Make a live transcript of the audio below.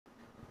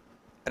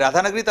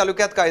राधानगरी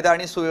तालुक्यात कायदा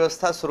आणि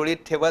सुव्यवस्था सुरळीत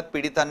ठेवत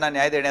पीडितांना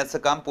न्याय देण्याचं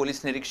काम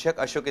पोलीस निरीक्षक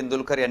अशोक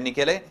इंदुलकर यांनी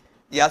केलंय।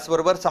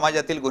 याचबरोबर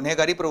समाजातील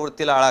गुन्हेगारी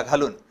प्रवृत्तीला आळा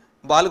घालून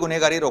बाल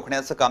गुन्हेगारी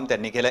रोखण्याचं काम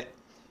त्यांनी केलंय।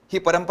 ही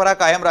परंपरा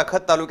कायम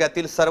राखत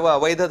तालुक्यातील सर्व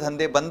अवैध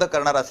धंदे बंद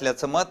करणार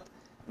असल्याचं मत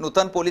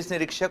नूतन पोलीस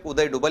निरीक्षक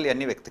उदय डुबल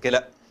यांनी व्यक्त केलं।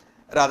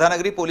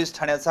 राधानगरी पोलीस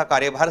ठाण्याचा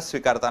कार्यभार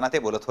स्वीकारताना ते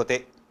बोलत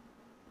होते।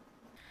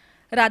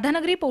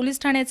 राधानगरी पोलीस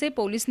ठाण्याचे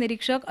पोलीस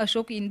निरीक्षक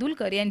अशोक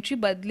इंदुलकर यांची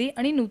बदली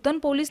आणि नूतन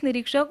पोलीस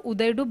निरीक्षक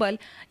उदय डुबल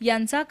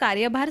यांचा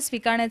कार्यभार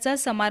स्वीकारण्याचा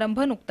समारंभ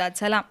नुकताच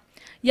झाला।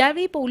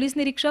 यावेळी पोलीस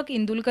निरीक्षक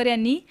इंदुलकर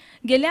यांनी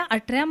गेल्या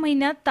 18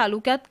 महिन्यात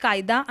तालुक्यात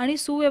कायदा आणि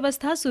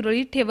सुव्यवस्था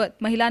सुरळीत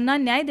ठेवत महिलांना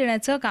न्याय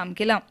देण्याचं काम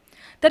केलं।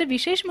 तर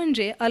विशेष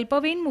म्हणजे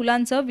अल्पवयीन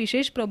मुलांचं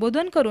विशेष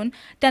प्रबोधन करून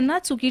त्यांना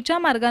चुकीच्या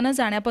मार्गाने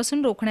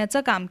जाण्यापासून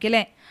रोखण्याचं काम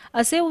केलंय,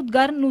 असे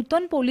उद्गार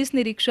नूतन पोलीस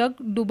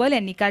निरीक्षक डुबल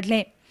यांनी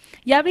काढले।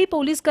 यावेळी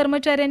पोलीस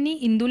कर्मचाऱ्यांनी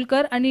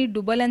इंदुलकर आणि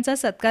डुबल यांचा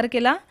सत्कार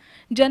केला।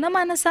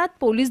 जनमानसात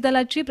पोलीस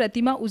दलाची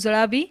प्रतिमा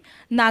उजळावी,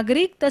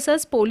 नागरिक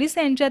तसंच पोलीस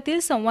यांच्यातील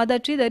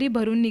संवादाची दरी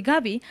भरून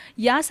निघावी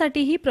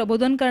यासाठीही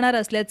प्रबोधन करणार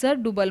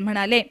असल्याचं डुबल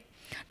म्हणाले।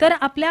 तर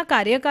आपल्या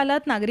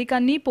कार्यकालात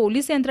नागरिकांनी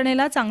पोलीस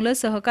यंत्रणेला चांगलं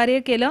सहकार्य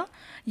केलं,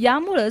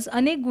 यामुळेच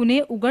अनेक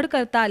गुन्हे उघड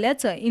करता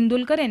आल्याचं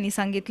इंदुलकर यांनी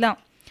सांगितलं।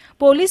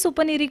 पोलीस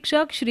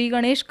उपनिरीक्षक श्री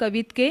गणेश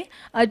कवितके,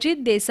 अजित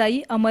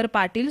देसाई, अमर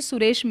पाटील,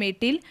 सुरेश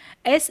मेटील,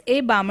 S.A.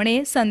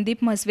 बामणे,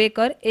 संदीप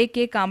म्हसवेकर,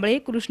 A.K. कांबळे,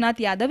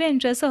 कृष्णात यादव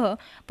यांच्यासह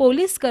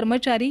पोलीस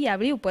कर्मचारी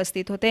यावेळी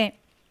उपस्थित होते।